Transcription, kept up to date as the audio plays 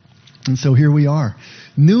And so here we are.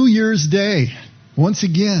 New Year's Day, once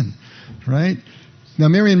again, right? Now,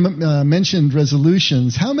 Marian mentioned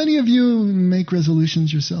resolutions. How many of you make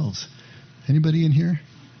resolutions yourselves? Anybody in here?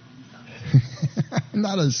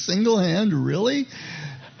 Not a single hand, really?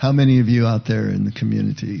 How many of you out there in the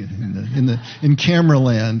community, in camera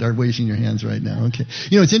land, are raising your hands right now? Okay.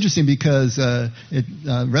 You know, it's interesting because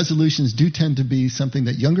resolutions do tend to be something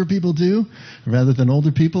that younger people do rather than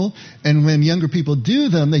older people. And when younger people do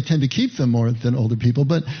them, they tend to keep them more than older people.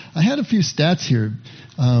 But I had a few stats here.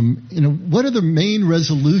 What are the main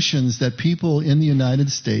resolutions that people in the United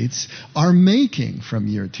States are making from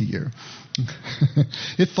year to year?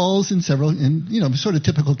 It falls in several, sort of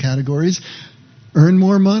typical categories. Earn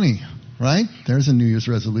more money, right? There's a New Year's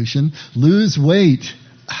resolution. Lose weight,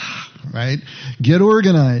 right? Get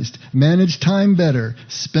organized. Manage time better.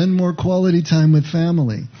 Spend more quality time with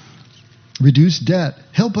family. Reduce debt.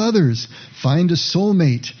 Help others. Find a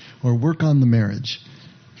soulmate or work on the marriage.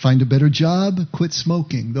 Find a better job. Quit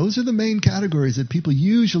smoking. Those are the main categories that people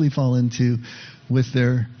usually fall into with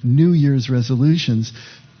their New Year's resolutions.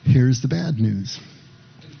 Here's the bad news.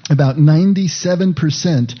 About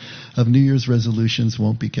 97% of New Year's resolutions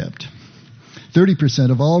won't be kept.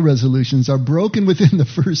 30% of all resolutions are broken within the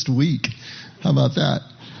first week. How about that?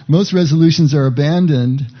 Most resolutions are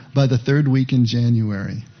abandoned by the third week in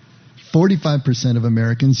January. 45% of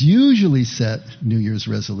Americans usually set New Year's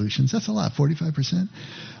resolutions. That's a lot, 45%.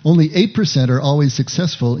 Only 8% are always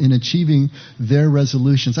successful in achieving their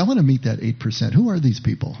resolutions. I want to meet that 8%. Who are these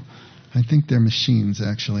people? I think they're machines,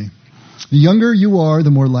 actually. The younger you are,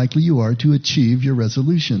 the more likely you are to achieve your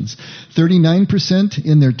resolutions. 39%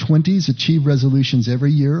 in their 20s achieve resolutions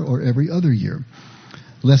every year or every other year.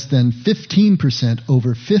 Less than 15%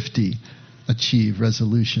 over 50 achieve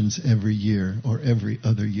resolutions every year or every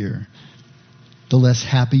other year. The less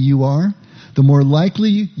happy you are, the more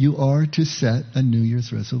likely you are to set a New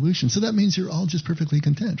Year's resolution. So that means you're all just perfectly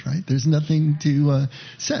content, right? There's nothing to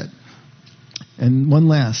set. And one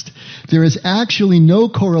last. There is actually no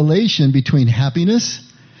correlation between happiness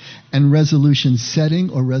and resolution setting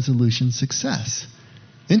or resolution success.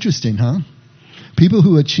 Interesting, huh? People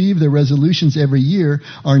who achieve their resolutions every year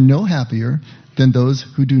are no happier than those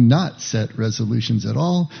who do not set resolutions at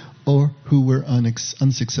all or who were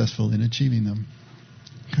unsuccessful in achieving them.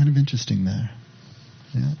 Kind of interesting there.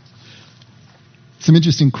 Yeah. Some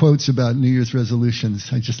interesting quotes about New Year's resolutions.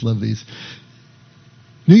 I just love these.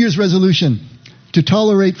 New Year's resolution: to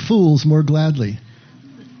tolerate fools more gladly,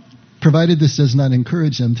 provided this does not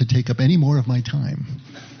encourage them to take up any more of my time.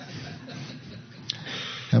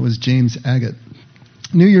 That was James Agate.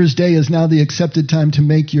 New Year's Day is now the accepted time to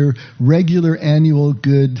make your regular annual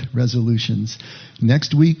good resolutions.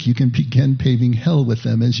 Next week, you can begin paving hell with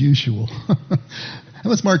them as usual. That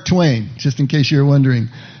was Mark Twain, just in case you're wondering.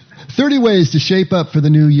 30 ways to shape up for the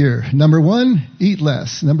new year. Number 1, eat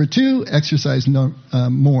less. Number 2, exercise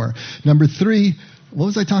more. Number 3, what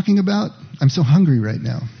was I talking about? I'm so hungry right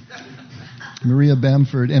now. Maria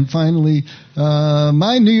Bamford. And finally,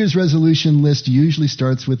 my New Year's resolution list usually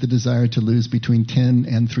starts with the desire to lose between 10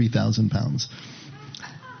 and 3,000 pounds.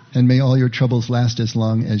 And may all your troubles last as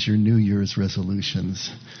long as your New Year's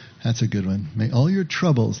resolutions. That's a good one. May all your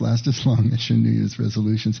troubles last as long as your New Year's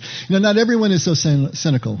resolutions. Not everyone is so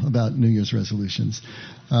cynical about New Year's resolutions.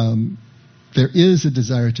 There is a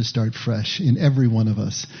desire to start fresh in every one of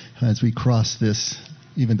us as we cross this,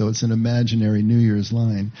 even though it's an imaginary New Year's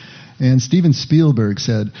line. And Steven Spielberg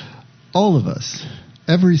said, all of us,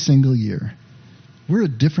 every single year, we're a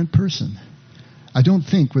different person. I don't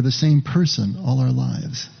think we're the same person all our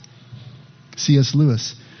lives. C.S.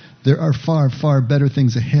 Lewis, there are far, far better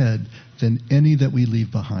things ahead than any that we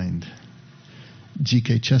leave behind.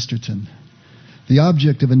 G.K. Chesterton, the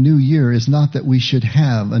object of a new year is not that we should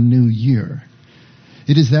have a new year.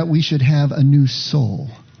 It is that we should have a new soul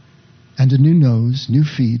and a new nose, new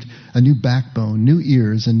feet, a new backbone, new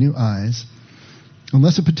ears, and new eyes.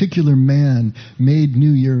 Unless a particular man made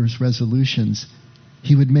New Year's resolutions,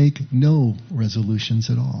 he would make no resolutions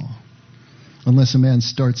at all. Unless a man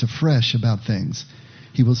starts afresh about things,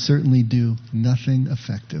 he will certainly do nothing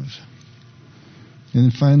effective. And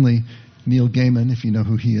then finally, Neil Gaiman, if you know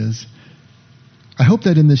who he is. I hope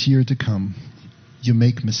that in this year to come, you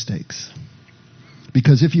make mistakes.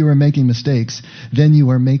 Because if you are making mistakes, then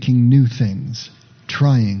you are making new things,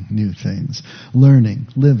 trying new things, learning,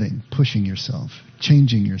 living, pushing yourself,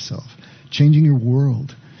 changing your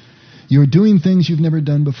world. You're doing things you've never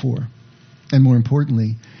done before. And more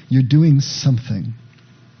importantly, you're doing something.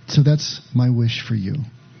 So that's my wish for you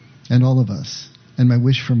and all of us, and my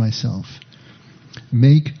wish for myself.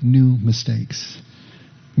 Make new mistakes.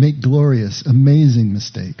 Make glorious, amazing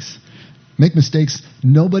mistakes. Make mistakes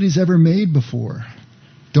nobody's ever made before.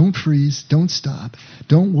 Don't freeze. Don't stop.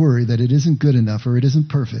 Don't worry that it isn't good enough or it isn't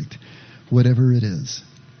perfect. Whatever it is.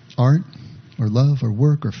 Art or love or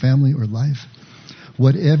work or family or life.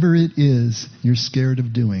 Whatever it is you're scared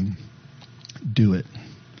of doing, do it.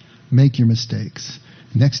 Make your mistakes.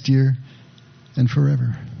 Next year and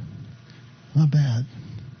forever. Not bad.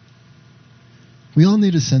 We all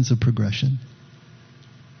need a sense of progression.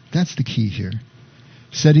 That's the key here.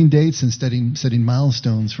 Setting dates and setting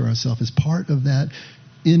milestones for ourselves is part of that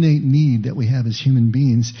innate need that we have as human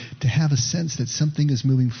beings to have a sense that something is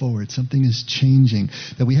moving forward, something is changing,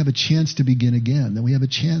 that we have a chance to begin again, that we have a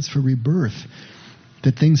chance for rebirth,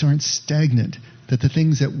 that things aren't stagnant, that the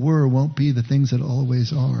things that were won't be the things that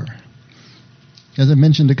always are. As I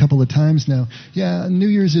mentioned a couple of times now, New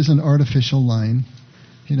Year's is an artificial line.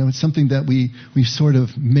 It's something that we've sort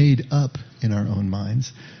of made up in our own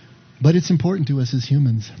minds. But it's important to us as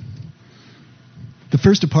humans. The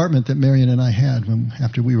first apartment that Marian and I had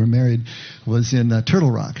after we were married was in Turtle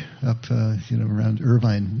Rock, up around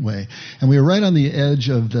Irvine Way. And we were right on the edge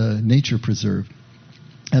of the nature preserve.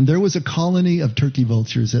 And there was a colony of turkey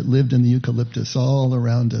vultures that lived in the eucalyptus all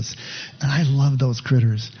around us. And I loved those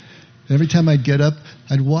critters. Every time I'd get up,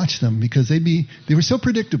 I'd watch them because they were so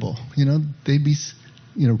predictable. They'd be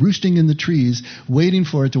roosting in the trees, waiting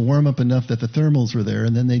for it to warm up enough that the thermals were there,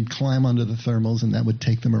 and then they'd climb onto the thermals, and that would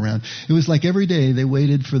take them around. It was like every day they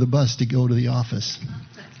waited for the bus to go to the office,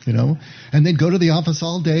 And they'd go to the office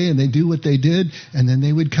all day, and they'd do what they did, and then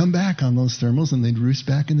they would come back on those thermals, and they'd roost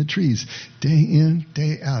back in the trees, day in,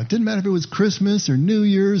 day out. Didn't matter if it was Christmas or New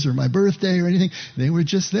Year's or my birthday or anything. They were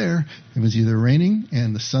just there. It was either raining,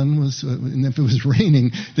 and the sun was, and if it was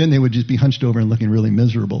raining, then they would just be hunched over and looking really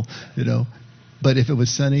miserable, But if it was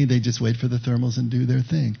sunny, they'd just wait for the thermals and do their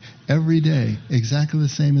thing. Every day, exactly the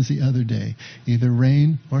same as the other day. Either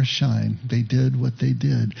rain or shine, they did what they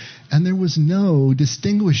did. And there was no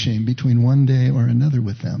distinguishing between one day or another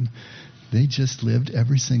with them. They just lived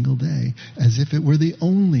every single day as if it were the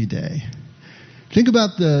only day. Think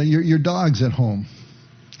about your dogs at home.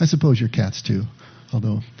 I suppose your cats too,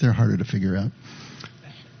 although they're harder to figure out.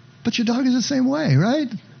 But your dog is the same way, right?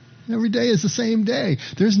 Every day is the same day.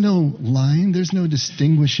 There's no line. There's no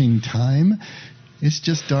distinguishing time. It's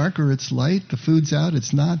just dark or it's light. The food's out.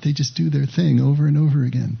 It's not. They just do their thing over and over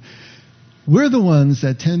again. We're the ones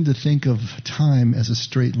that tend to think of time as a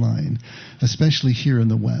straight line, especially here in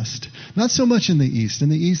the West. Not so much in the East. In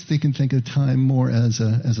the East, they can think of time more as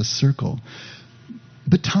a circle.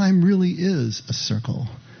 But time really is a circle.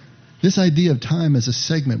 This idea of time as a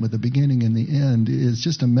segment with a beginning and the end is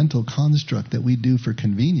just a mental construct that we do for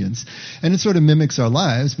convenience. And it sort of mimics our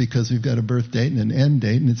lives because we've got a birth date and an end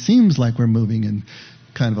date, and it seems like we're moving in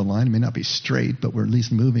kind of a line. It may not be straight, but we're at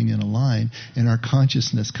least moving in a line, and our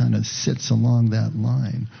consciousness kind of sits along that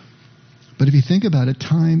line. But if you think about it,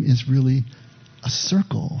 time is really a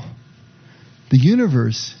circle. The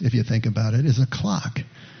universe, if you think about it, is a clock.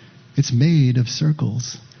 It's made of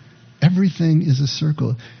circles. Everything is a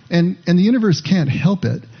circle. And the universe can't help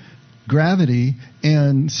it. Gravity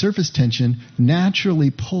and surface tension naturally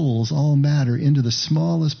pulls all matter into the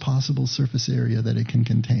smallest possible surface area that it can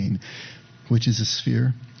contain, which is a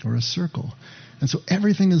sphere or a circle. And so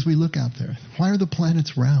everything as we look out there, why are the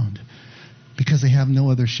planets round? Because they have no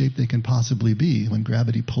other shape they can possibly be when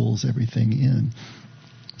gravity pulls everything in.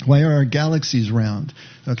 Why are our galaxies round?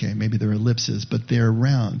 Okay, maybe they're ellipses, but they're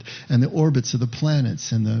round. And the orbits of the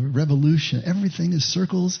planets and the revolution, everything is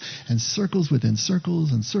circles and circles within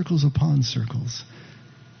circles and circles upon circles.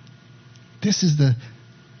 This is the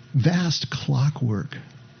vast clockwork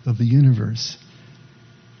of the universe.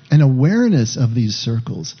 An awareness of these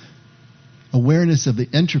circles, awareness of the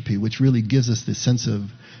entropy, which really gives us the sense of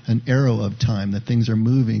an arrow of time, that things are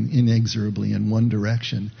moving inexorably in one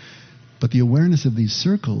direction. But the awareness of these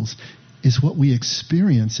circles is what we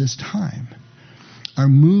experience as time. Our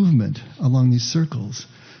movement along these circles.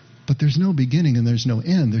 But there's no beginning and there's no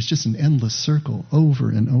end. There's just an endless circle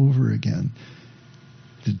over and over again.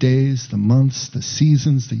 The days, the months, the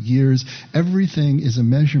seasons, the years, everything is a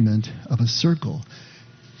measurement of a circle.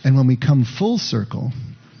 And when we come full circle,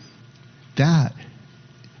 that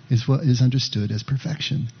is what is understood as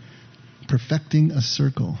perfection. Perfecting a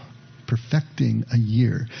circle. Perfecting a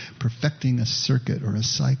year, perfecting a circuit or a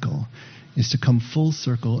cycle, is to come full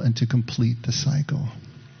circle and to complete the cycle.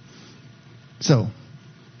 So,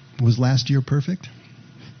 was last year perfect?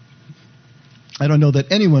 I don't know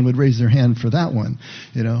that anyone would raise their hand for that one.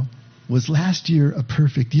 Was last year a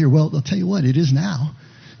perfect year? Well, I'll tell you what, it is now.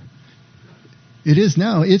 It is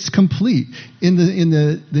now. It's complete. In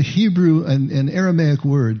the Hebrew and Aramaic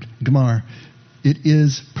word, Gemar, It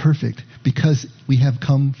is perfect because we have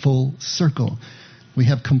come full circle. We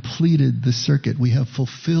have completed the circuit. We have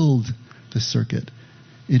fulfilled the circuit.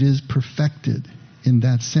 It is perfected in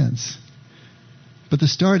that sense. But the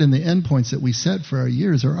start and the end points that we set for our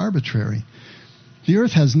years are arbitrary. The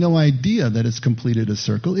earth has no idea that it's completed a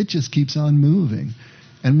circle. It just keeps on moving.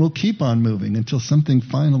 And will keep on moving until something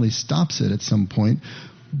finally stops it at some point.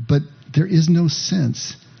 But there is no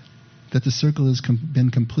sense that the circle has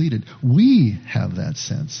been completed. We have that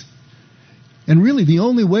sense. And really, the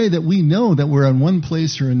only way that we know that we're in one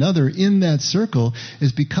place or another in that circle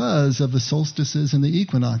is because of the solstices and the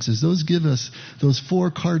equinoxes. Those give us those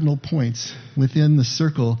 4 cardinal points within the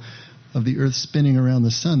circle of the earth spinning around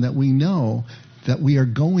the sun that we know that we are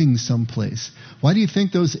going someplace. Why do you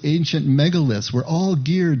think those ancient megaliths were all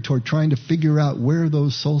geared toward trying to figure out where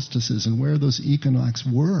those solstices and where those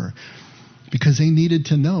equinoxes were? Because they needed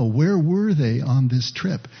to know, where were they on this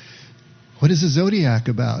trip? What is the zodiac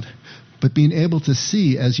about? But being able to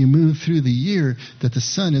see as you move through the year that the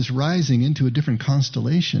sun is rising into a different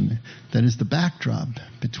constellation that is the backdrop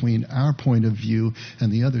between our point of view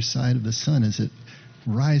and the other side of the sun as it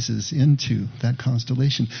rises into that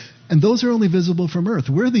constellation. And those are only visible from Earth.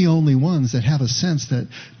 We're the only ones that have a sense that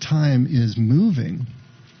time is moving.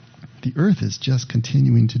 The Earth is just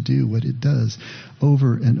continuing to do what it does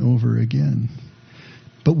over and over again.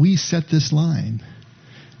 But we set this line.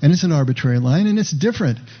 And it's an arbitrary line, and it's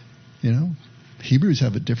different. You know, Hebrews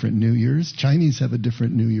have a different New Year's. Chinese have a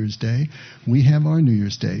different New Year's Day. We have our New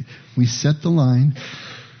Year's Day. We set the line,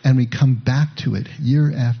 and we come back to it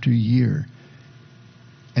year after year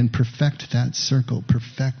and perfect that circle,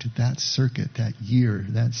 perfect that circuit, that year,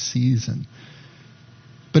 that season.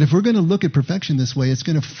 But if we're going to look at perfection this way, it's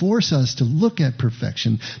going to force us to look at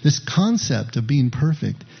perfection, this concept of being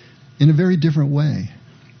perfect, in a very different way.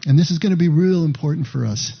 And this is going to be real important for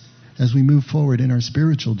us as we move forward in our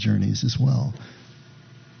spiritual journeys as well.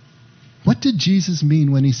 What did Jesus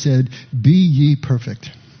mean when he said, "Be ye perfect"?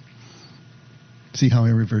 See how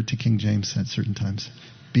I revert to King James at certain times.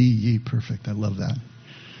 Be ye perfect. I love that.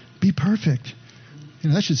 Be perfect. You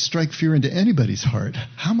know, that should strike fear into anybody's heart.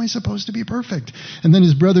 How am I supposed to be perfect? And then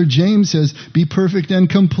his brother James says, be perfect and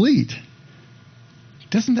complete.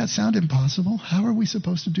 Doesn't that sound impossible? How are we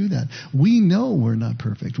supposed to do that? We know we're not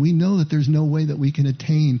perfect. We know that there's no way that we can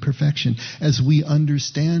attain perfection as we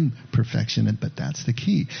understand perfection, but that's the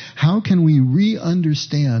key. How can we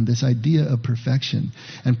re-understand this idea of perfection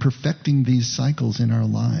and perfecting these cycles in our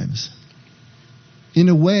lives in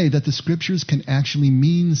a way that the scriptures can actually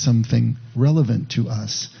mean something relevant to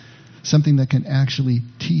us, something that can actually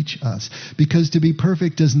teach us? Because to be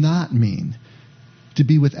perfect does not mean to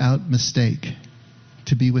be without mistake,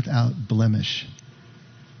 to be without blemish.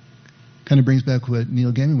 Kind of brings back what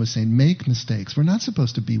Neil Gaiman was saying, make mistakes. We're not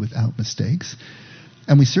supposed to be without mistakes.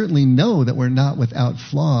 And we certainly know that we're not without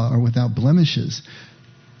flaw or without blemishes.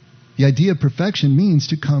 The idea of perfection means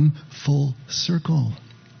to come full circle,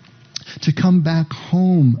 to come back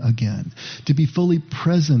home again, to be fully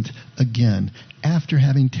present again after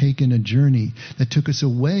having taken a journey that took us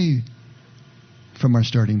away from our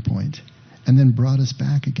starting point and then brought us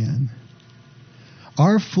back again.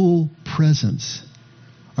 Our full presence,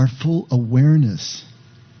 our full awareness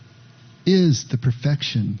is the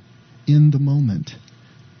perfection in the moment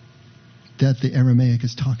that the Aramaic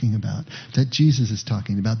is talking about, that Jesus is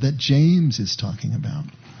talking about, that James is talking about.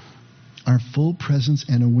 Our full presence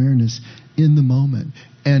and awareness in the moment.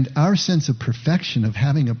 And our sense of perfection, of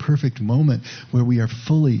having a perfect moment where we are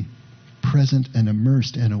fully present and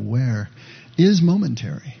immersed and aware, is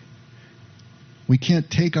momentary. We can't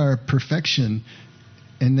take our perfection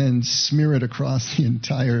and then smear it across the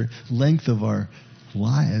entire length of our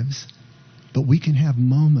lives. But we can have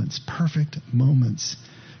moments, perfect moments,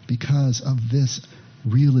 because of this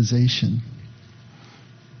realization.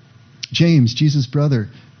 James, Jesus' brother,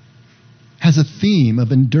 has a theme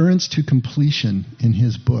of endurance to completion in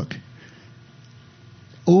his book.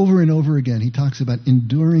 Over and over again, he talks about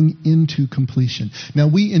enduring into completion. Now,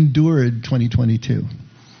 we endured 2022.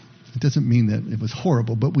 It doesn't mean that it was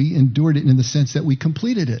horrible, but we endured it in the sense that we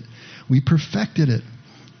completed it. We perfected it.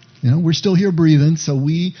 You know, we're still here breathing, so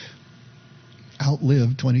we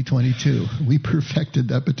outlived 2022. We perfected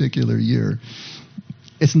that particular year.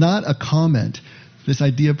 It's not a comment. This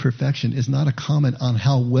idea of perfection is not a comment on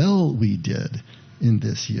how well we did in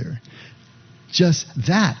this year. Just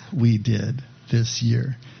that we did this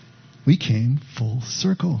year. We came full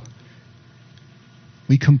circle.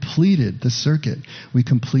 We completed the circuit. We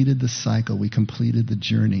completed the cycle. We completed the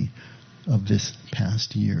journey of this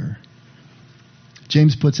past year.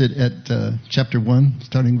 James puts it at chapter 1,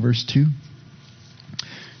 starting verse 2.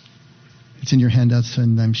 It's in your handouts,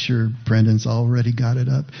 and I'm sure Brendan's already got it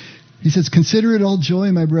up. He says, "Consider it all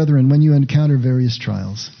joy, my brethren, when you encounter various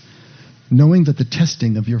trials, knowing that the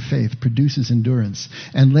testing of your faith produces endurance,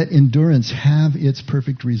 and let endurance have its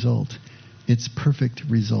perfect result,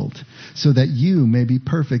 so that you may be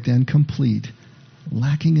perfect and complete,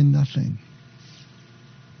 lacking in nothing."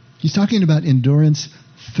 He's talking about endurance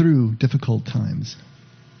through difficult times.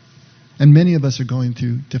 And many of us are going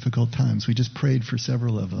through difficult times. We just prayed for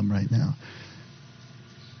several of them right now.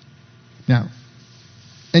 Now,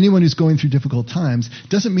 anyone who's going through difficult times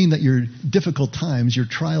doesn't mean that your difficult times, your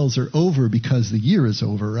trials are over because the year is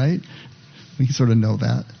over, right? We sort of know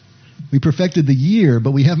that. We perfected the year,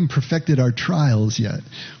 but we haven't perfected our trials yet.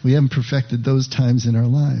 We haven't perfected those times in our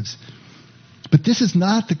lives. But this is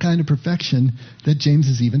not the kind of perfection that James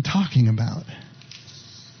is even talking about.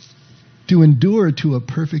 To endure to a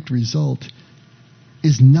perfect result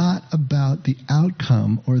is not about the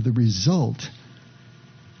outcome or the result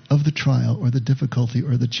of the trial or the difficulty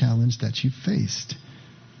or the challenge that you faced.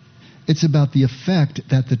 It's about the effect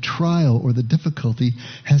that the trial or the difficulty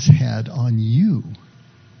has had on you,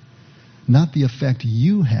 not the effect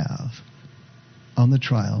you have on the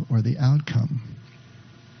trial or the outcome.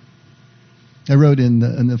 I wrote in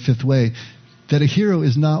the Fifth Way that a hero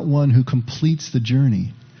is not one who completes the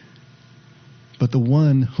journey, but the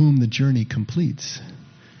one whom the journey completes.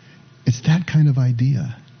 It's that kind of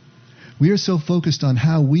idea. We are so focused on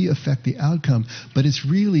how we affect the outcome, but it's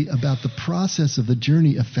really about the process of the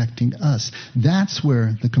journey affecting us. That's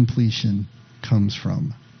where the completion comes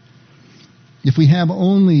from. If we have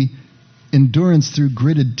only endurance through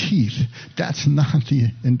gritted teeth, that's not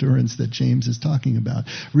the endurance that James is talking about.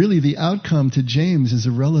 Really, the outcome to James is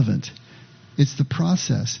irrelevant. It's the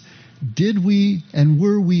process. Did we and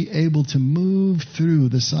were we able to move through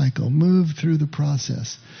the cycle, move through the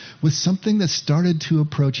process with something that started to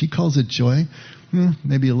approach, he calls it joy,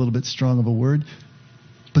 maybe a little bit strong of a word,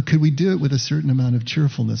 but could we do it with a certain amount of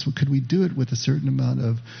cheerfulness? Could we do it with a certain amount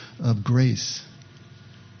of grace,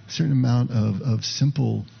 a certain amount of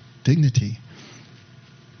simple dignity?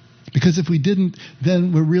 Because if we didn't,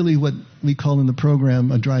 then we're really what we call in the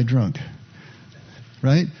program a dry drunk.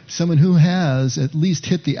 Right? Someone who has at least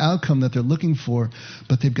hit the outcome that they're looking for,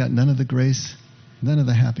 but they've got none of the grace, none of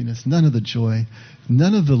the happiness, none of the joy,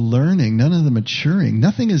 none of the learning, none of the maturing.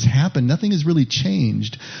 Nothing has happened. Nothing has really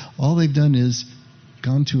changed. All they've done is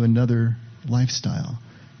gone to another lifestyle.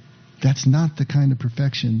 That's not the kind of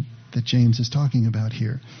perfection that James is talking about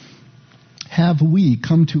here. Have we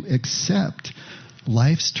come to accept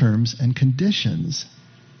life's terms and conditions,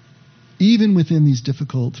 even within these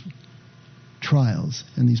difficult trials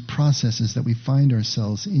and these processes that we find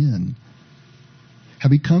ourselves in?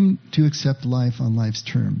 Have we come to accept life on life's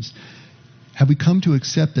terms? Have we come to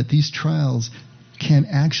accept that these trials can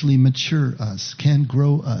actually mature us, can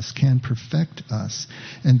grow us, can perfect us,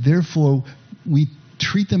 and therefore we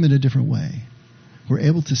treat them in a different way? We're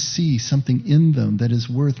able to see something in them that is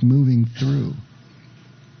worth moving through.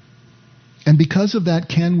 And because of that,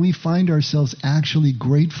 can we find ourselves actually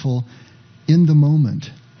grateful in the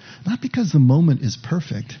moment? Not because the moment is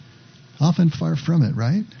perfect, often far from it,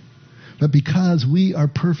 right? But because we are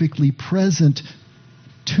perfectly present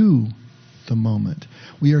to the moment.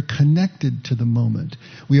 We are connected to the moment.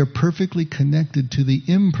 We are perfectly connected to the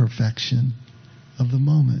imperfection of the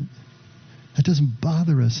moment. That doesn't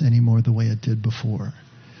bother us anymore the way it did before.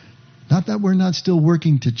 Not that we're not still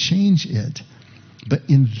working to change it, but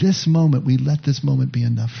in this moment, we let this moment be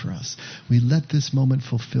enough for us. We let this moment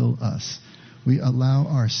fulfill us. We allow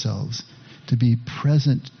ourselves to be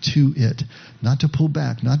present to it, not to pull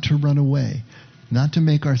back, not to run away, not to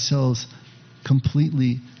make ourselves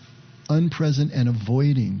completely unpresent and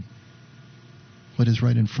avoiding what is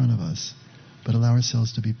right in front of us, but allow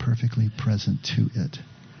ourselves to be perfectly present to it.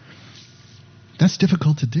 That's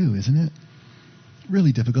difficult to do, isn't it?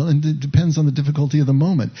 Really difficult, and it depends on the difficulty of the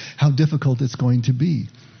moment, how difficult it's going to be.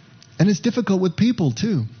 And it's difficult with people,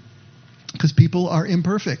 too, because people are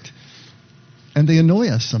imperfect. And they annoy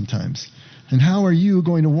us sometimes. And how are you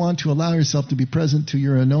going to want to allow yourself to be present to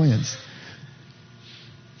your annoyance?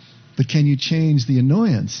 But can you change the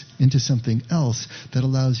annoyance into something else that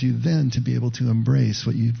allows you then to be able to embrace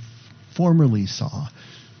what you formerly saw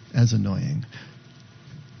as annoying?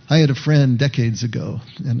 I had a friend decades ago,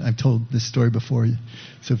 and I've told this story before,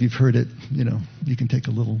 so if you've heard it, you can take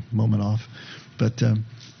a little moment off. But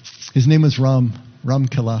his name was Ram Ram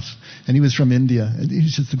Kilaf, and he was from India. And he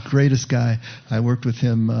was just the greatest guy. I worked with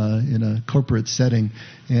him in a corporate setting,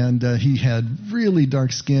 and he had really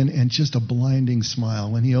dark skin and just a blinding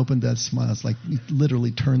smile. When he opened that smile, it's like he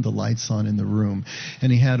literally turned the lights on in the room.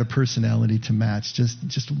 And he had a personality to match.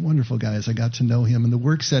 Just a wonderful guy as I got to know him in the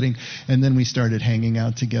work setting, and then we started hanging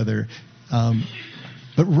out together.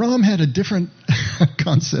 But Ram had a different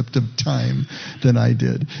concept of time than I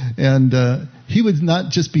did. And he would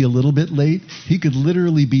not just be a little bit late. He could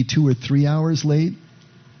literally be 2 or 3 hours late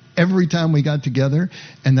every time we got together.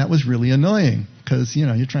 And that was really annoying because,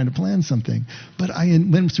 you're trying to plan something. But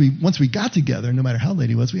once we got together, no matter how late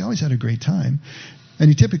he was, we always had a great time. And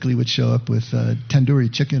he typically would show up with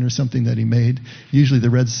tandoori chicken or something that he made. Usually the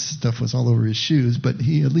red stuff was all over his shoes, but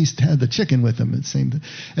he at least had the chicken with him.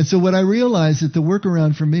 And so what I realized that the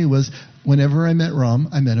workaround for me was whenever I met Ram,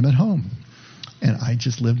 I met him at home. And I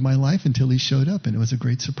just lived my life until he showed up, and it was a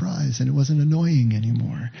great surprise, and it wasn't annoying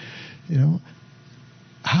anymore.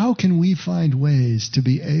 How can we find ways to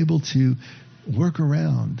be able to work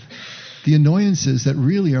around the annoyances that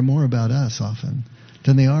really are more about us often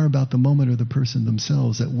than they are about the moment or the person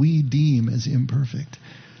themselves that we deem as imperfect?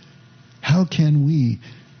 How can we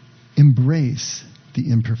embrace the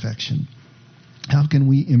imperfection? How can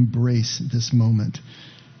we embrace this moment?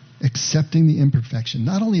 Accepting the imperfection.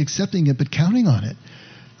 Not only accepting it, but counting on it.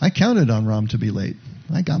 I counted on Ram to be late.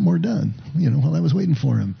 I got more done, while I was waiting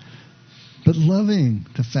for him. But loving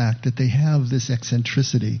the fact that they have this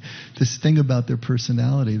eccentricity, this thing about their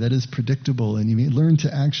personality that is predictable, and you learn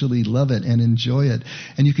to actually love it and enjoy it,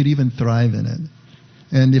 and you could even thrive in it.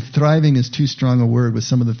 And if thriving is too strong a word with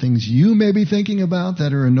some of the things you may be thinking about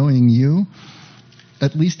that are annoying you,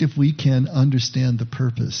 at least if we can understand the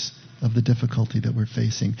purpose of the difficulty that we're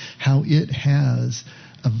facing, how it has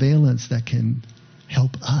a valence that can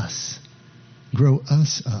help us, grow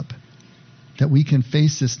us up, that we can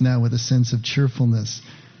face this now with a sense of cheerfulness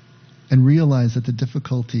and realize that the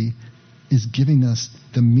difficulty is giving us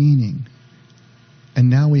the meaning. And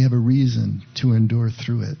now we have a reason to endure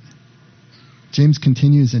through it. James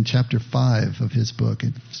continues in chapter 5 of his book,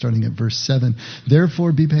 starting at verse 7.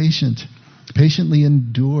 Therefore be patient, patiently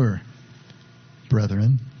endure,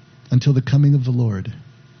 brethren, until the coming of the Lord.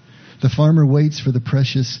 The farmer waits for the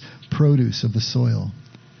precious produce of the soil,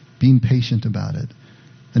 being patient about it,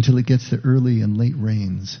 until it gets the early and late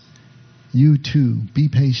rains. You too, be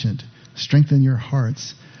patient, strengthen your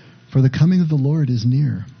hearts, for the coming of the Lord is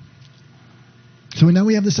near. So now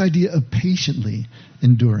we have this idea of patiently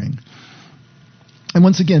enduring. And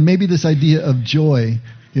once again, maybe this idea of joy,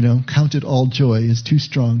 count it all joy, is too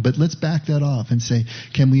strong, but let's back that off and say,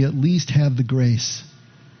 can we at least have the grace?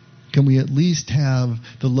 Can we at least have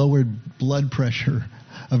the lowered blood pressure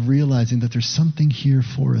of realizing that there's something here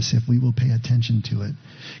for us if we will pay attention to it?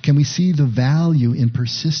 Can we see the value in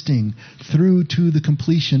persisting through to the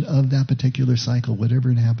completion of that particular cycle, whatever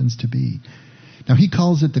it happens to be? Now, he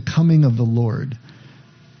calls it the coming of the Lord.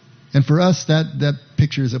 And for us, that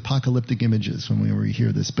pictures apocalyptic images when we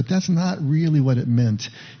hear this, but that's not really what it meant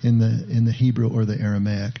in the Hebrew or the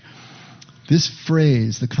Aramaic. This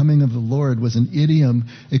phrase, the coming of the Lord, was an idiom.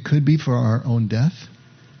 It could be for our own death.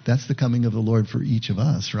 That's the coming of the Lord for each of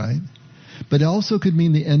us, right? But it also could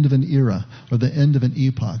mean the end of an era or the end of an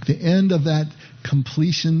epoch, the end of that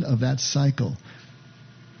completion of that cycle.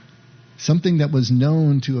 Something that was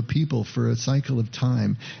known to a people for a cycle of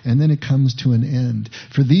time, and then it comes to an end.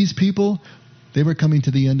 For these people, they were coming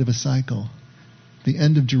to the end of a cycle, the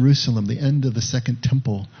end of Jerusalem, the end of the Second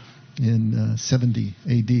Temple in 70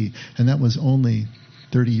 A.D., and that was only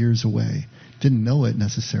 30 years away. Didn't know it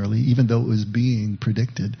necessarily, even though it was being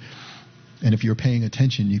predicted. And if you were paying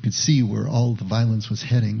attention, you could see where all the violence was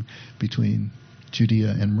heading between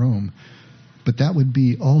Judea and Rome. But that would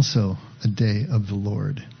be also a day of the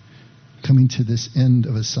Lord, coming to this end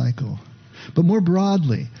of a cycle. But more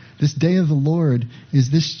broadly, this day of the Lord is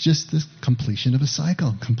this completion of a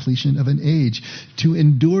cycle, completion of an age, to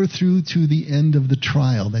endure through to the end of the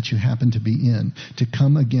trial that you happen to be in, to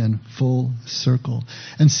come again full circle.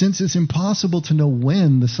 And since it's impossible to know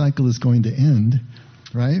when the cycle is going to end,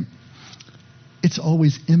 right? It's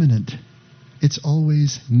always imminent. It's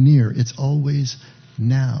always near. It's always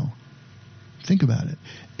now. Think about it.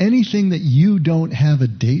 Anything that you don't have a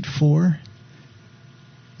date for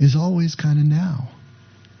is always kind of now.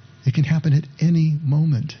 It can happen at any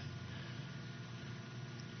moment.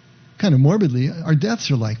 Kind of morbidly, our deaths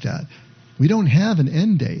are like that. We don't have an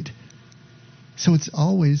end date. So it's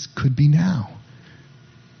always could be now.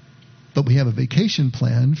 But we have a vacation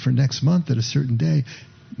plan for next month at a certain day.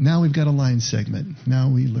 Now we've got a line segment.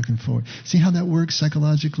 Now we're looking forward. See how that works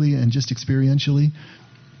psychologically and just experientially?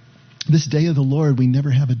 This day of the Lord we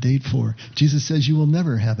never have a date for. Jesus says you will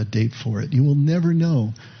never have a date for it. You will never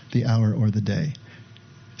know the hour or the day.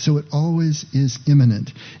 So it always is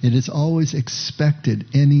imminent. It is always expected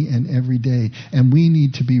any and every day. And we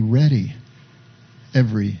need to be ready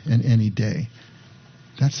every and any day.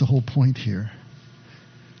 That's the whole point here.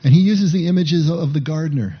 And he uses the images of the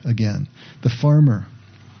gardener again, the farmer.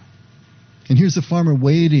 And here's the farmer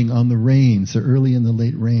waiting on the rains, the early and the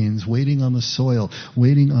late rains, waiting on the soil,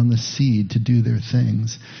 waiting on the seed to do their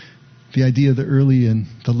things. The idea of the early and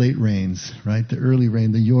the late rains, right? The early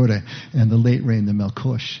rain, the yore, and the late rain, the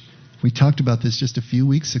melkosh. We talked about this just a few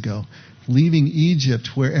weeks ago. Leaving Egypt,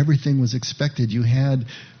 where everything was expected, you had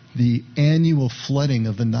the annual flooding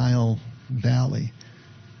of the Nile Valley.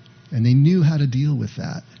 And they knew how to deal with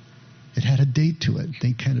that. It had a date to it.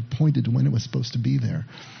 They kind of pointed to when it was supposed to be there.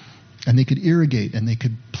 And they could irrigate, and they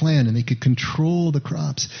could plant, and they could control the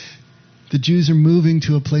crops. The Jews are moving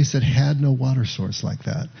to a place that had no water source like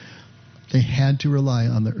that. They had to rely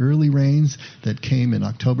on the early rains that came in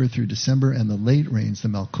October through December and the late rains, the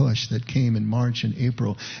Malkush, that came in March and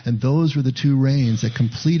April. And those were the two rains that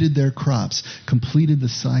completed their crops, completed the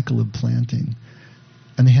cycle of planting.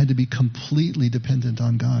 And they had to be completely dependent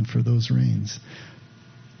on God for those rains.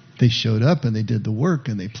 They showed up and they did the work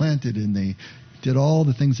and they planted and they did all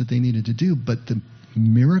the things that they needed to do. But the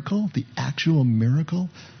miracle, the actual miracle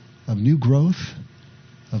of new growth,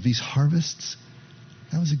 of these harvests,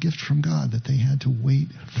 that was a gift from God that they had to wait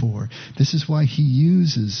for. This is why he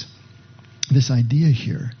uses this idea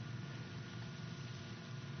here.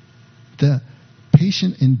 The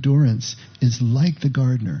patient endurance is like the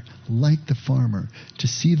gardener, like the farmer, to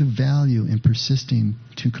see the value in persisting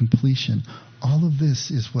to completion. All of this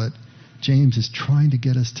is what James is trying to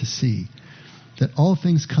get us to see. That all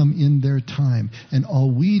things come in their time, and all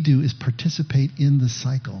we do is participate in the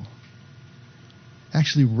cycle.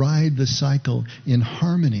 Actually ride the cycle in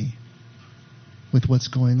harmony with what's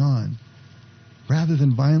going on, rather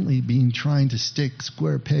than violently trying to stick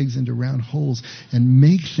square pegs into round holes and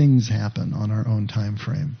make things happen on our own time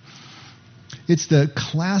frame. It's the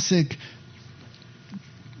classic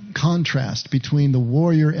contrast between the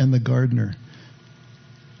warrior and the gardener.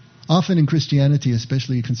 Often in Christianity,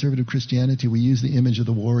 especially conservative Christianity, we use the image of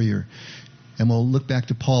the warrior, and we'll look back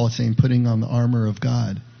to Paul saying putting on the armor of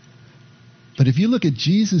God. But if you look at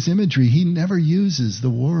Jesus' imagery, he never uses the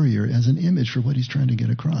warrior as an image for what he's trying to get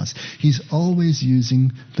across. He's always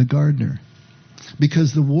using the gardener.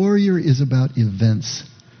 Because the warrior is about events,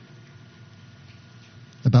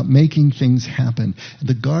 about making things happen.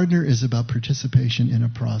 The gardener is about participation in a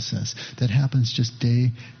process that happens just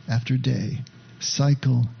day after day,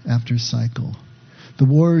 cycle after cycle. The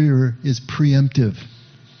warrior is preemptive,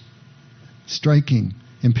 striking,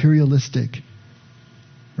 imperialistic,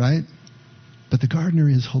 right? But the gardener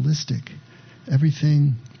is holistic.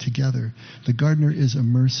 Everything together. The gardener is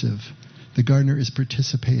immersive. The gardener is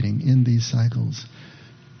participating in these cycles.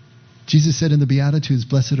 Jesus said in the Beatitudes,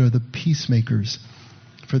 "Blessed are the peacemakers,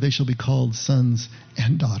 for they shall be called sons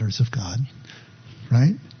and daughters of God."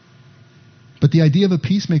 Right? But the idea of a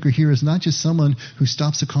peacemaker here is not just someone who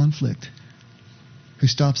stops a conflict, who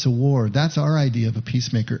stops a war. That's our idea of a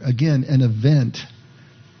peacemaker. Again, an event.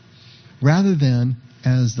 Rather than,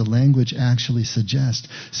 as the language actually suggests,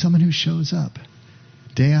 someone who shows up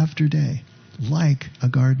day after day, like a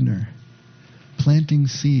gardener, planting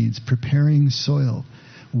seeds, preparing soil,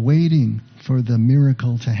 waiting for the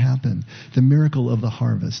miracle to happen, the miracle of the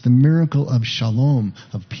harvest, the miracle of shalom,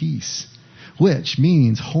 of peace, which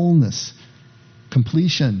means wholeness,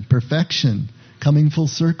 completion, perfection, coming full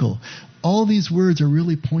circle. All these words are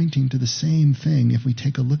really pointing to the same thing if we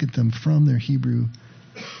take a look at them from their Hebrew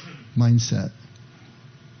mindset.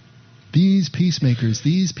 These peacemakers,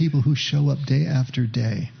 these people who show up day after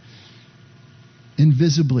day,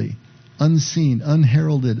 invisibly, unseen,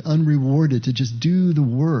 unheralded, unrewarded, to just do the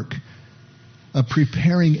work of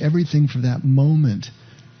preparing everything for that moment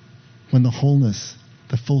when the wholeness,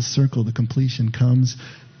 the full circle, the completion comes,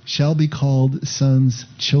 shall be called sons,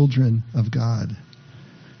 children of God,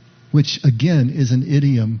 which again is an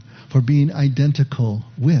idiom for being identical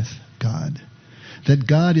with God. That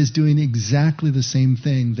God is doing exactly the same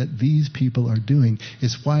thing that these people are doing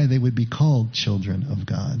is why they would be called children of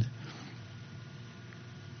God.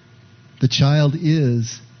 The child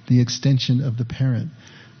is the extension of the parent.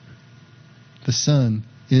 The son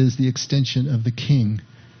is the extension of the king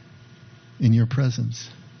in your presence.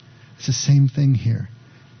 It's the same thing here.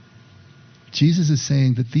 Jesus is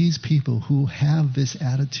saying that these people who have this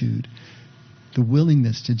attitude, the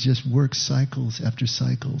willingness to just work cycles after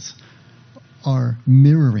cycles, are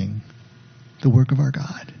mirroring the work of our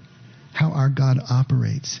God. how our God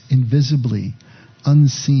operates invisibly,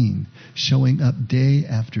 unseen, showing up day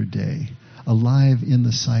after day, alive in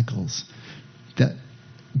the cycles that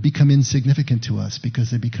become insignificant to us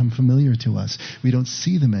because they become familiar to us. We don't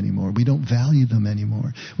see them anymore. We don't value them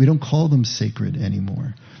anymore. We don't call them sacred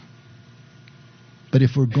anymore. But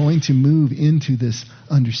if we're going to move into this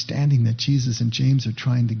understanding that Jesus and James are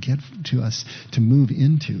trying to get to us to move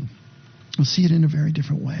into, we'll see it in a very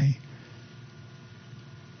different way.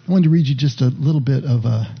 I wanted to read you just a little bit of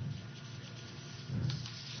a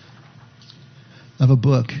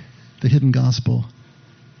book, The Hidden Gospel,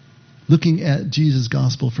 looking at Jesus'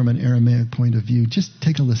 gospel from an Aramaic point of view. Just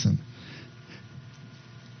take a listen.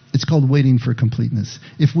 It's called Waiting for Completeness.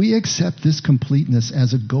 If we accept this completeness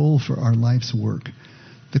as a goal for our life's work,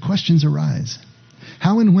 the questions arise.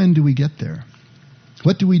 How and when do we get there?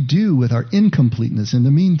 What do we do with our incompleteness in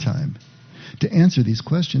the meantime? To answer these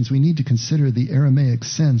questions, we need to consider the Aramaic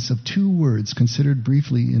sense of two words considered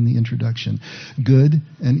briefly in the introduction, good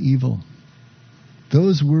and evil.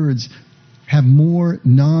 Those words have more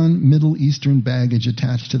non-Middle Eastern baggage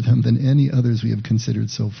attached to them than any others we have considered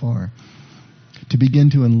so far. To begin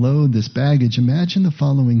to unload this baggage, imagine the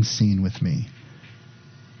following scene with me.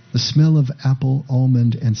 The smell of apple,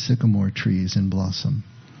 almond, and sycamore trees in blossom.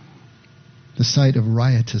 The sight of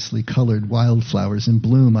riotously colored wildflowers in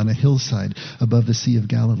bloom on a hillside above the Sea of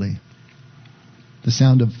Galilee. The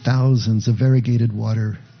sound of thousands of variegated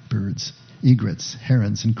water birds, egrets,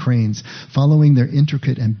 herons, and cranes, following their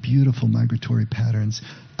intricate and beautiful migratory patterns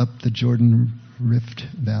up the Jordan Rift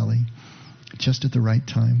Valley, just at the right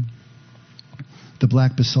time. The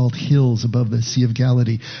black basalt hills above the Sea of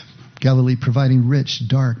Galilee providing rich,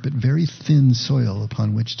 dark, but very thin soil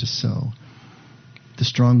upon which to sow. The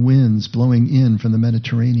strong winds blowing in from the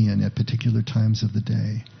Mediterranean at particular times of the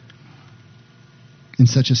day. In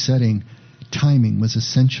such a setting, timing was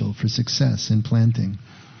essential for success in planting.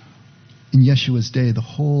 In Yeshua's day, the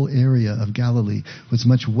whole area of Galilee was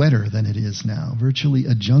much wetter than it is now, virtually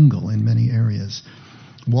a jungle in many areas.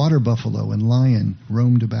 Water buffalo and lion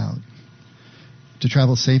roamed about. To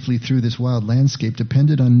travel safely through this wild landscape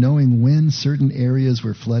depended on knowing when certain areas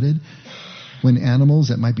were flooded, when animals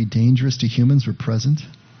that might be dangerous to humans were present,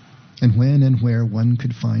 and when and where one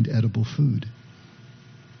could find edible food.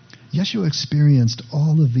 Yeshua experienced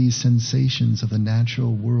all of these sensations of the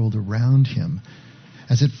natural world around him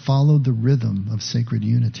as it followed the rhythm of sacred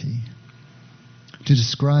unity. To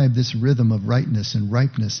describe this rhythm of rightness and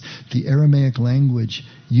ripeness, the Aramaic language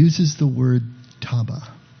uses the word taba,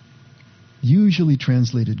 usually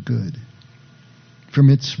translated good. From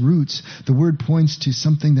its roots, the word points to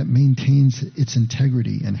something that maintains its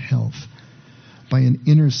integrity and health by an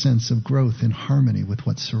inner sense of growth in harmony with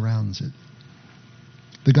what surrounds it.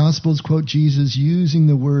 The Gospels quote Jesus using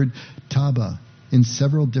the word taba in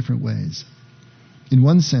several different ways. In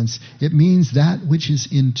one sense, it means that which is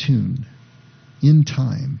in tune, in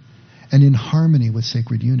time, and in harmony with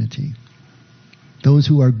sacred unity. Those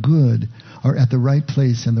who are good are at the right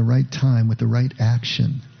place and the right time with the right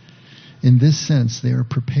action. In this sense, they are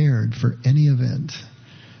prepared for any event,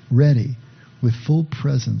 ready, with full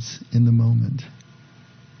presence in the moment.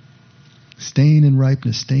 Staying in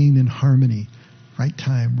ripeness, staying in harmony, right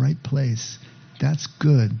time, right place. That's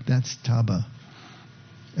good. That's taba.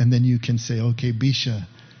 And then you can say, okay, bisha,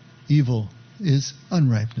 evil is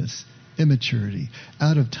unripeness, immaturity,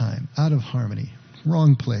 out of time, out of harmony,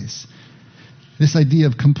 wrong place. This idea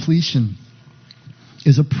of completion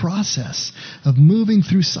is a process of moving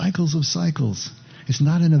through cycles of cycles. It's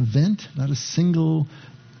not an event, not a single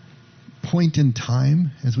point in time,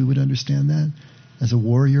 as we would understand that, as a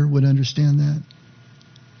warrior would understand that,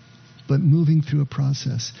 but moving through a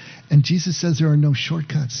process. And Jesus says there are no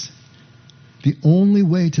shortcuts. The only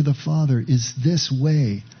way to the Father is this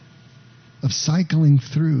way of cycling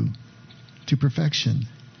through to perfection.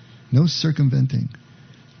 No circumventing.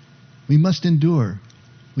 We must endure.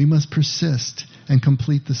 We must persist and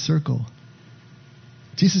complete the circle.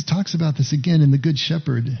 Jesus talks about this again in the Good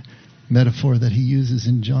Shepherd metaphor that he uses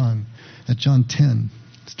in John, at John 10,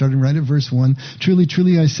 starting right at verse 1. Truly,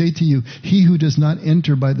 truly, I say to you, he who does not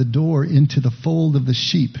enter by the door into the fold of the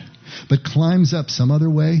sheep, but climbs up some other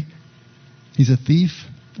way, he's a thief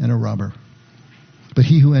and a robber. But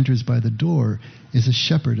he who enters by the door is a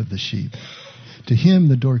shepherd of the sheep. To him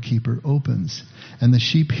the doorkeeper opens, and the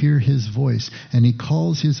sheep hear his voice, and he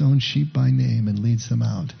calls his own sheep by name and leads them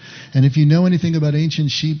out. And if you know anything about ancient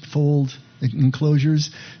sheepfold enclosures,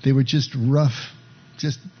 they were just rough,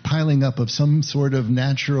 just piling up of some sort of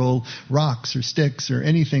natural rocks or sticks or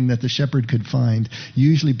anything that the shepherd could find,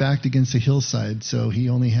 usually backed against a hillside, so he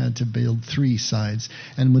only had to build 3 sides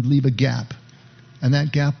and would leave a gap And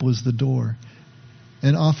that gap was the door.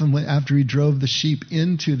 And often after he drove the sheep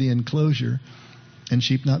into the enclosure, and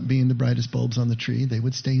sheep not being the brightest bulbs on the tree, they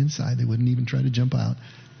would stay inside. They wouldn't even try to jump out.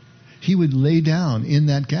 He would lay down in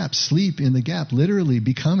that gap, sleep in the gap, literally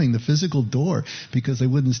becoming the physical door because they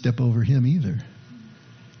wouldn't step over him either.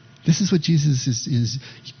 This is what Jesus is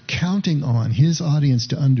counting on his audience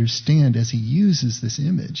to understand as he uses this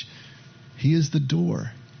image. He is the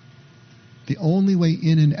door. The only way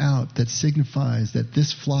in and out that signifies that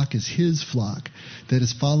this flock is his flock, that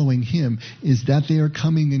is following him, is that they are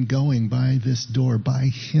coming and going by this door, by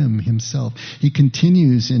him himself. He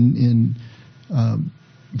continues in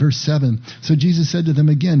verse 7. So Jesus said to them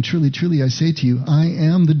again, "Truly, truly, I say to you, I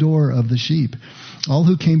am the door of the sheep. All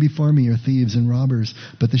who came before me are thieves and robbers,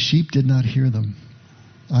 but the sheep did not hear them.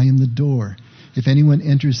 I am the door. If anyone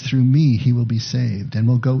enters through me, he will be saved, and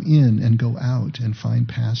will go in and go out and find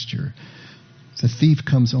pasture. The thief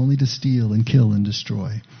comes only to steal and kill and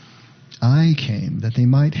destroy. I came that they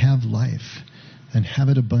might have life and have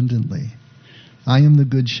it abundantly. I am the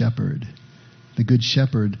good shepherd. The good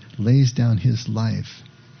shepherd lays down his life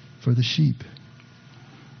for the sheep."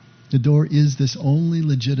 The door is this only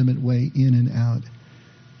legitimate way in and out.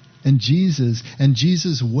 And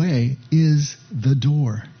Jesus' way is the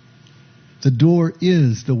door. The door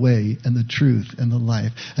is the way and the truth and the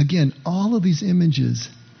life. Again, all of these images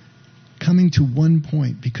coming to one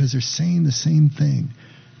point because they're saying the same thing.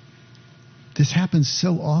 This happens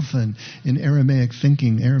so often in Aramaic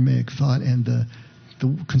thinking, Aramaic thought, and the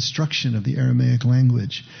construction of the Aramaic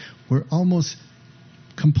language. We're almost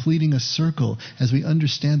completing a circle as we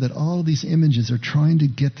understand that all of these images are trying to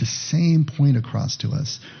get the same point across to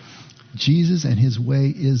us. Jesus and his way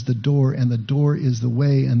is the door, and the door is the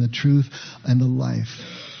way and the truth and the life.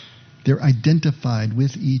 They're identified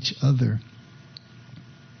with each other.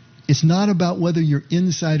 It's not about whether you're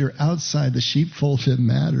inside or outside the sheepfold that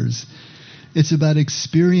matters. It's about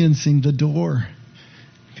experiencing the door.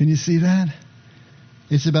 Can you see that?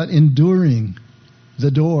 It's about enduring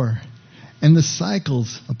the door and the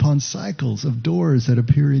cycles upon cycles of doors that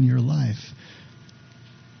appear in your life.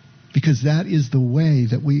 Because that is the way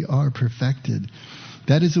that we are perfected.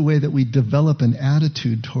 That is the way that we develop an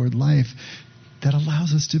attitude toward life that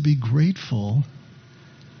allows us to be grateful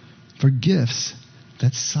for gifts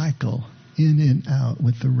that cycle in and out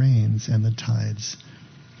with the rains and the tides.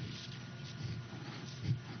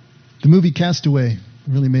 The movie Castaway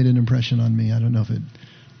really made an impression on me. I don't know if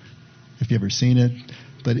you've ever seen it,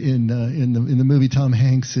 but in the movie, Tom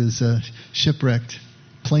Hanks is shipwrecked,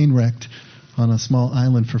 plane wrecked on a small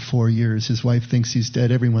island for 4 years. His wife thinks he's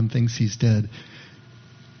dead. Everyone thinks he's dead.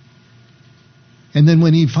 And then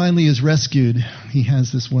when he finally is rescued, he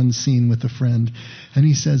has this one scene with a friend, and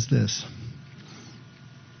he says this.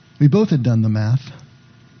 We both had done the math.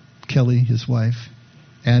 Kelly, his wife,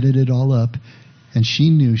 added it all up, and she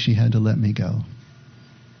knew she had to let me go.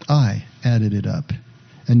 I added it up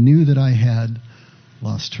and knew that I had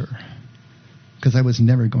lost her because I was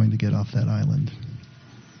never going to get off that island.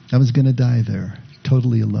 I was going to die there,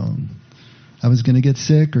 totally alone. I was going to get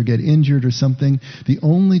sick or get injured or something. The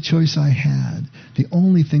only choice I had, the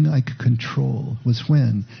only thing I could control was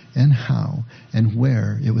when and how and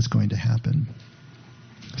where it was going to happen.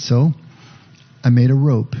 So I made a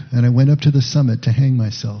rope and I went up to the summit to hang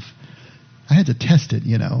myself. I had to test it,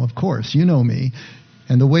 of course, you know me.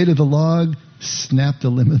 And the weight of the log snapped the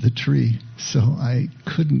limb of the tree, so I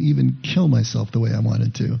couldn't even kill myself the way I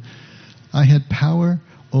wanted to. I had power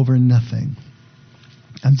over nothing.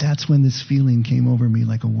 And that's when this feeling came over me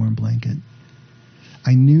like a warm blanket.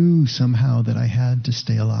 I knew somehow that I had to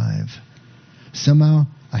stay alive. Somehow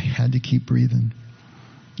I had to keep breathing.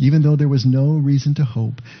 Even though there was no reason to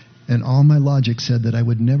hope, and all my logic said that I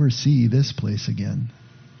would never see this place again.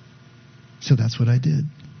 So that's what I did.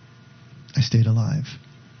 I stayed alive.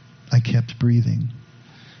 I kept breathing.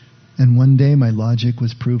 And one day my logic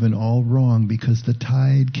was proven all wrong because the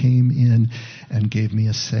tide came in and gave me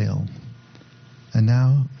a sail. And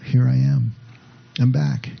now here I am. I'm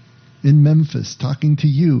back in Memphis talking to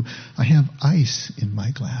you. I have ice in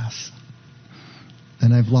my glass.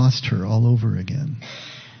 And I've lost her all over again.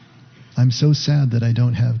 I'm so sad that I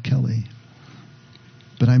don't have Kelly.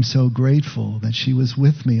 But I'm so grateful that she was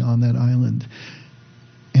with me on that island.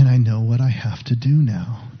 And I know what I have to do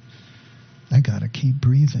now. I gotta keep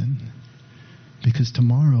breathing. Because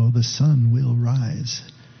tomorrow the sun will rise.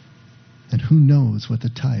 And who knows what the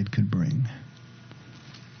tide could bring.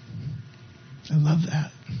 I love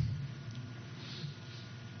that.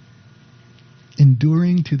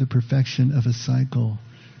 Enduring to the perfection of a cycle,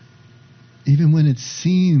 even when it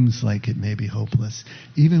seems like it may be hopeless,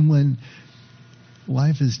 even when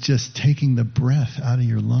life is just taking the breath out of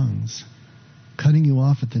your lungs, cutting you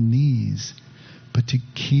off at the knees, but to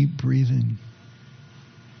keep breathing,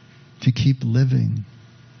 to keep living,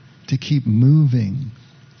 to keep moving.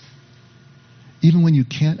 Even when you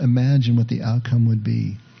can't imagine what the outcome would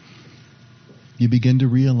be, you begin to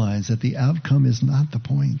realize that the outcome is not the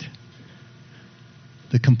point.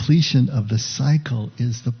 The completion of the cycle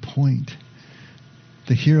is the point.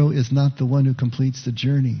 The hero is not the one who completes the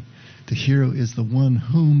journey. The hero is the one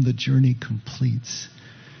whom the journey completes.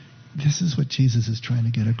 This is what Jesus is trying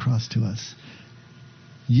to get across to us.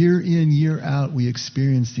 Year in, year out, we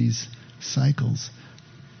experience these cycles.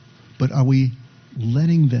 But are we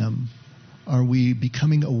letting them? Are we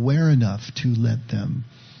becoming aware enough to let them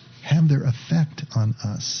have their effect on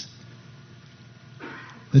us?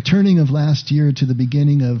 The turning of last year to the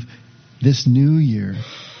beginning of this new year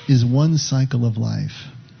is one cycle of life.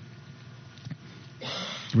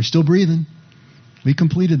 We're still breathing. We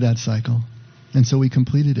completed that cycle, and so we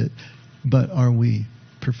completed it. But are we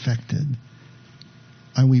perfected?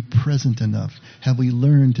 Are we present enough? Have we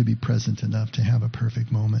learned to be present enough to have a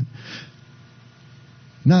perfect moment?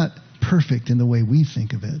 Not perfect in the way we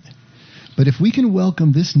think of it, but if we can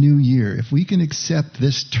welcome this new year, if we can accept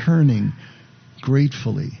this turning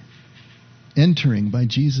gratefully, entering by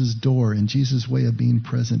Jesus' door and Jesus' way of being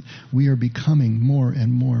present, we are becoming more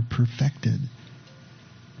and more perfected.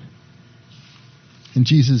 And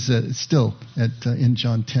Jesus, still in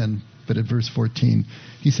John 10, but at verse 14,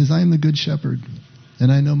 he says, I am the good shepherd,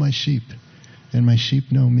 and I know my sheep, and my sheep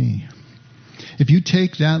know me. If you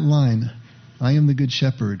take that line, I am the good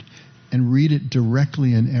shepherd, and read it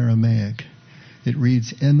directly in Aramaic, it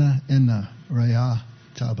reads, Ena, Raya,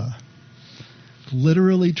 Taba.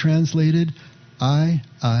 Literally translated,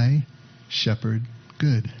 I, shepherd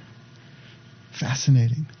good.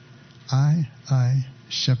 Fascinating. I,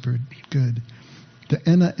 shepherd good. The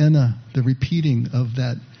ena, the repeating of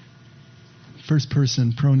that first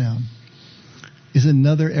person pronoun, is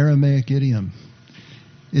another Aramaic idiom.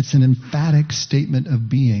 It's an emphatic statement of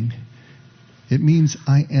being. It means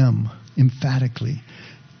I am, emphatically.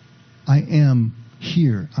 I am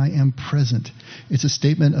here. I am present. It's a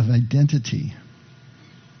statement of identity.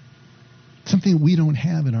 Something we don't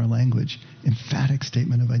have in our language. Emphatic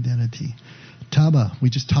statement of identity. Taba, we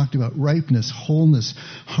just talked about ripeness, wholeness,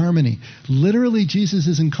 harmony. Literally, Jesus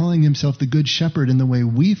isn't calling himself the good shepherd in the way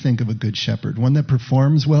we think of a good shepherd, one that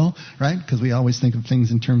performs well, right? Because we always think of things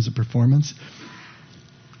in terms of performance.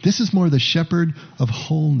 This is more the shepherd of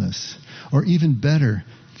wholeness, or even better,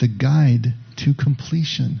 the guide to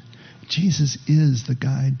completion. Jesus is the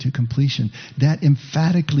guide to completion. That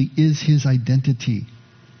emphatically is his identity.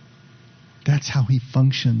 That's how he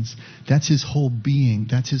functions. That's his whole being.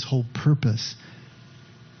 That's his whole purpose,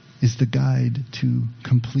 is the guide to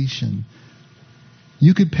completion.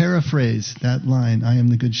 You could paraphrase that line, I am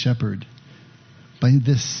the good shepherd, by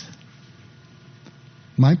this.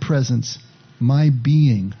 My presence, my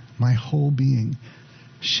being, my whole being,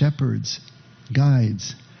 shepherds,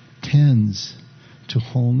 guides, tends to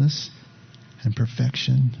wholeness and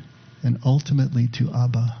perfection, and ultimately to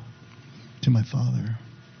Abba, to my Father.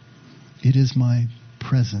 It is my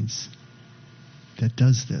presence that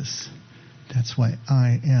does this. That's why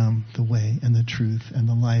I am the way and the truth and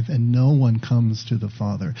the life, and no one comes to the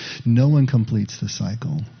Father. No one completes the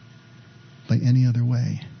cycle by any other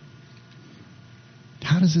way.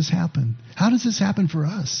 How does this happen? How does this happen for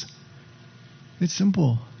us? It's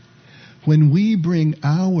simple. When we bring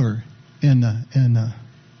our ena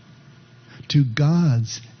to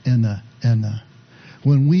God's ena,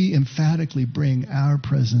 when we emphatically bring our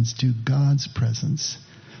presence to God's presence,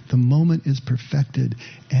 the moment is perfected,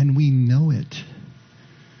 and we know it.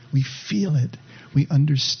 We feel it. We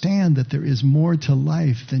understand that there is more to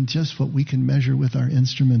life than just what we can measure with our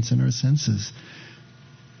instruments and our senses.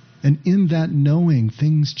 And in that knowing,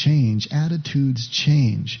 things change. Attitudes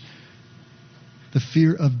change. The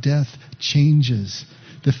fear of death changes.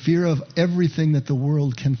 The fear of everything that the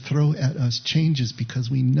world can throw at us changes,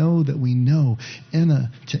 because we know,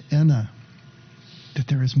 ena to ena, that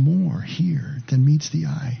there is more here than meets the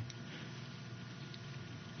eye.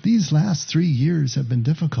 These last 3 years have been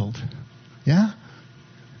difficult. Yeah?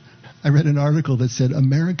 I read an article that said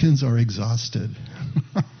Americans are exhausted.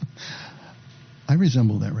 I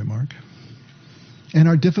resemble that remark. And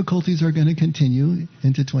our difficulties are going to continue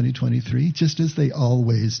into 2023, just as they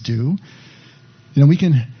always do. You know, we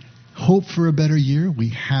can hope for a better year. We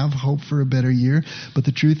have hope for a better year. But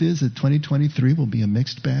the truth is that 2023 will be a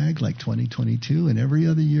mixed bag like 2022 and every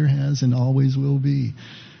other year has and always will be.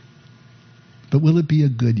 But will it be a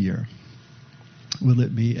good year? Will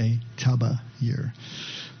it be a Taba year?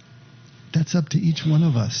 That's up to each one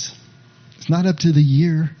of us. It's not up to the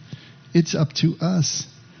year. It's up to us.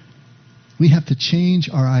 We have to change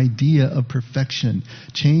our idea of perfection,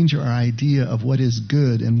 change our idea of what is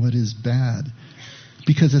good and what is bad.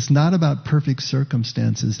 Because it's not about perfect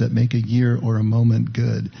circumstances that make a year or a moment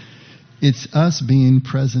good. It's us being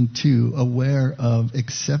present too, aware of,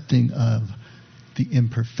 accepting of the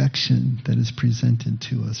imperfection that is presented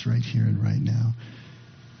to us right here and right now.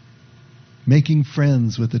 Making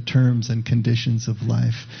friends with the terms and conditions of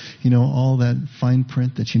life. You know, all that fine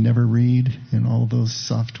print that you never read in all those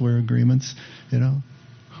software agreements, you know.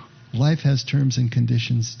 Life has terms and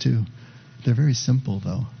conditions too. They're very simple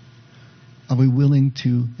though. Are we willing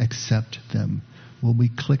to accept them? Will we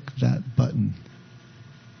click that button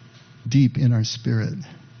deep in our spirit?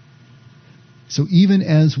 So even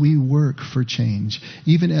as we work for change,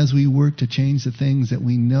 even as we work to change the things that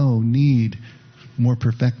we know need more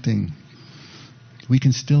perfecting, we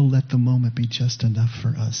can still let the moment be just enough for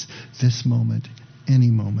us. This moment, any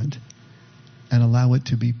moment, and allow it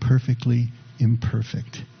to be perfectly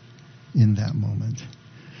imperfect in that moment.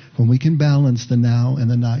 When we can balance the now and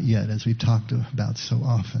the not yet, as we've talked about so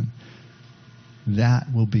often, that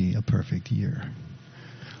will be a perfect year.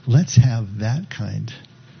 Let's have that kind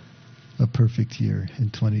of perfect year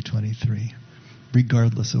in 2023,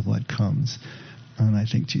 regardless of what comes. And I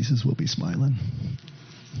think Jesus will be smiling.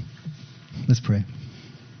 Let's pray.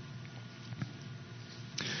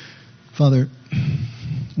 Father,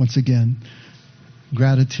 once again,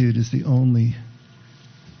 gratitude is the only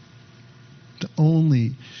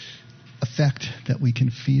effect that we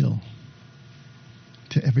can feel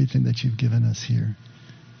to everything that you've given us here.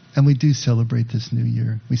 And we do celebrate this new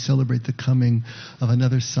year. We celebrate the coming of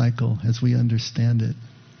another cycle as we understand it.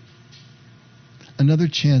 Another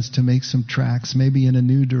chance to make some tracks, maybe in a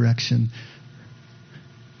new direction,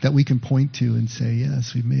 that we can point to and say,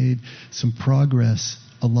 yes, we made some progress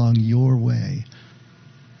along your way.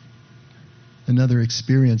 Another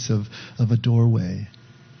experience of a doorway,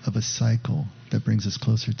 of a cycle that brings us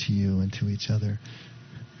closer to you and to each other.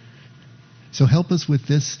 So help us with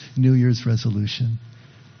this New Year's resolution,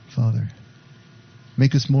 Father.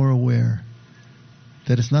 Make us more aware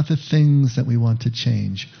that it's not the things that we want to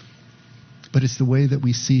change, but it's the way that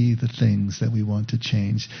we see the things that we want to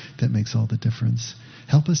change that makes all the difference.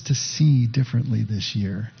 Help us to see differently this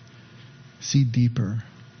year. See deeper,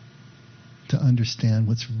 to understand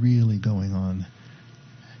what's really going on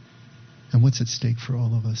and what's at stake for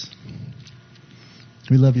all of us.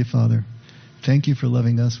 We love you, Father. Thank you for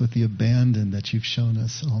loving us with the abandon that you've shown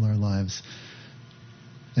us all our lives.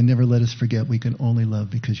 And never let us forget we can only love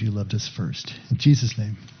because you loved us first. In Jesus'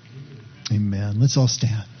 name, amen. Let's all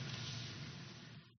stand.